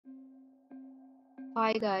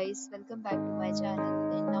Hi guys, welcome back to my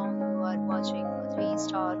channel and now you are watching a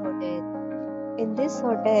 3-star hotel. In this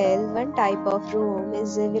hotel, one type of room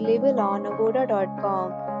is available on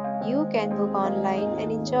agoda.com. You can book online and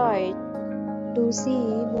enjoy it. To see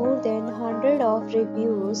more than 100 of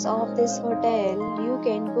reviews of this hotel, you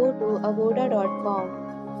can go to agoda.com.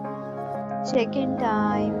 Check-in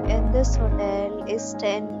time in this hotel is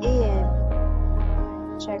 10 a.m.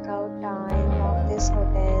 Check-out time of this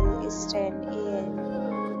hotel is 10 a.m.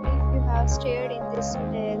 If you have stayed in this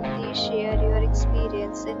hotel, please share your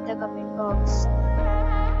experience in the comment box.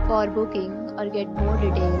 For booking or get more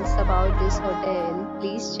details about this hotel,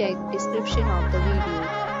 please check description of the video.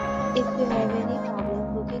 If you have any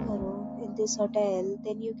problem booking a room in this hotel,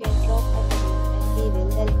 then you can drop a comment and we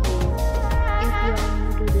will help you. If you are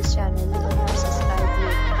new to this channel or not subscribed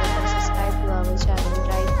yet, then subscribe to our channel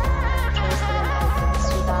right now and press the bell icon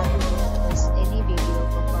so that you don't miss any video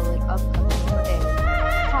of our upcoming hotel.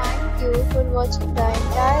 Thank you for watching the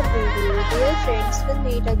entire video. Dear friends, we'll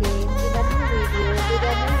meet again.